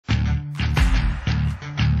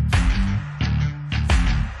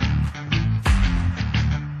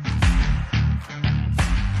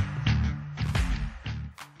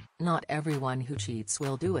Not everyone who cheats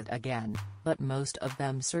will do it again, but most of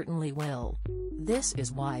them certainly will. This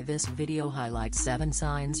is why this video highlights 7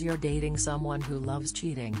 signs you're dating someone who loves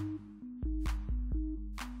cheating.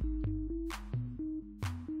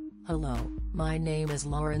 Hello, my name is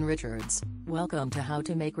Lauren Richards. Welcome to How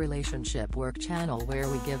to Make Relationship Work channel, where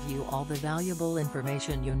we give you all the valuable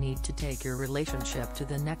information you need to take your relationship to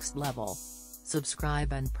the next level.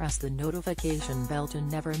 Subscribe and press the notification bell to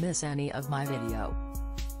never miss any of my video.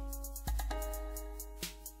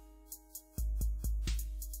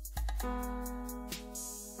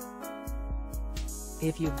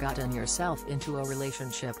 If you've gotten yourself into a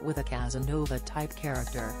relationship with a Casanova-type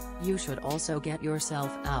character, you should also get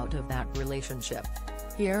yourself out of that relationship.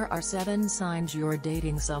 Here are 7 signs you're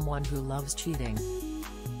dating someone who loves cheating.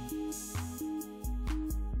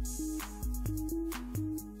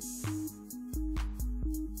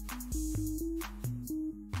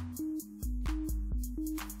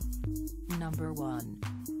 Number 1.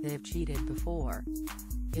 They've cheated before.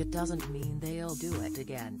 It doesn't mean they'll do it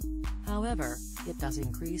again. However, it does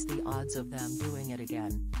increase the odds of them doing it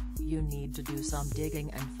again. You need to do some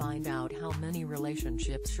digging and find out how many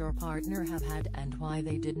relationships your partner have had and why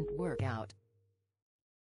they didn't work out.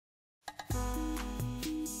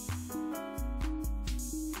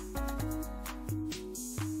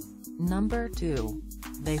 Number 2.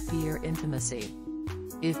 They fear intimacy.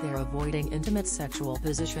 If they're avoiding intimate sexual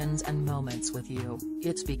positions and moments with you,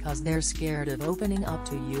 it's because they're scared of opening up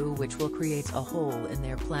to you, which will create a hole in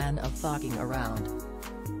their plan of fucking around.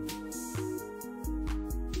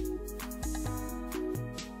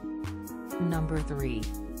 Number 3.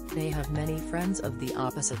 They have many friends of the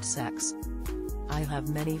opposite sex. I have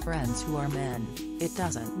many friends who are men. It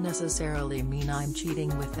doesn't necessarily mean I'm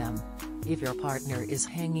cheating with them. If your partner is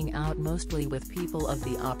hanging out mostly with people of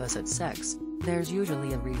the opposite sex, there's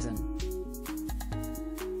usually a reason.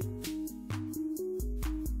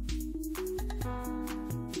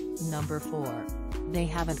 Number 4. They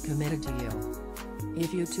haven't committed to you.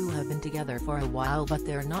 If you two have been together for a while but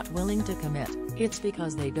they're not willing to commit, it's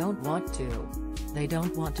because they don't want to. They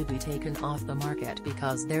don't want to be taken off the market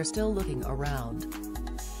because they're still looking around.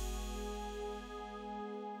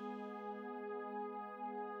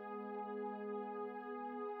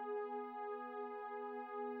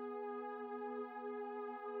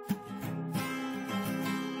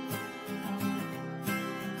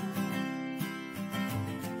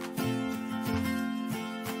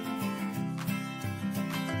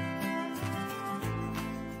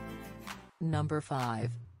 Number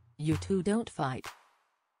 5. You two don't fight.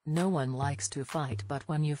 No one likes to fight, but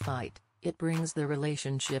when you fight, it brings the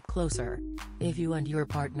relationship closer. If you and your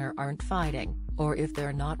partner aren't fighting, or if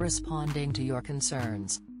they're not responding to your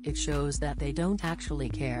concerns, it shows that they don't actually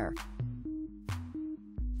care.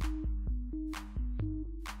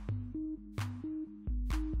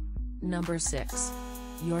 Number 6.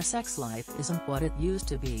 Your sex life isn't what it used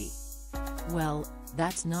to be. Well,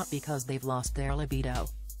 that's not because they've lost their libido.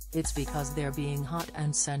 It's because they're being hot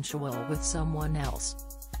and sensual with someone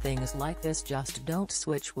else. Things like this just don't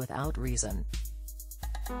switch without reason.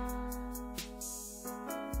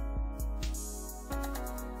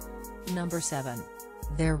 Number 7.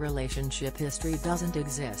 Their relationship history doesn't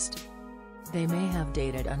exist. They may have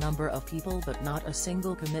dated a number of people but not a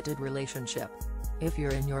single committed relationship. If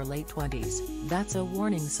you're in your late 20s, that's a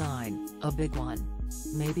warning sign, a big one.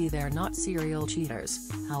 Maybe they're not serial cheaters,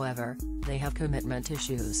 however, they have commitment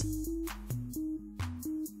issues.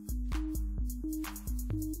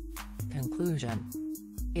 Conclusion.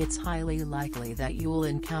 It's highly likely that you'll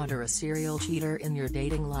encounter a serial cheater in your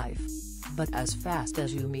dating life. But as fast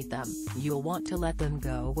as you meet them, you'll want to let them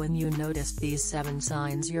go when you notice these 7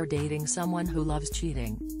 signs you're dating someone who loves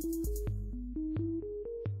cheating.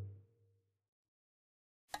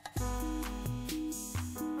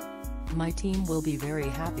 My team will be very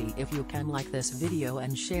happy if you can like this video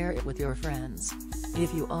and share it with your friends.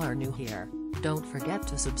 If you are new here, don't forget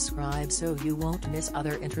to subscribe so you won't miss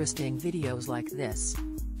other interesting videos like this.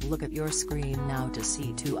 Look at your screen now to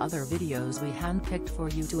see 2 other videos we handpicked for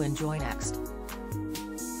you to enjoy next.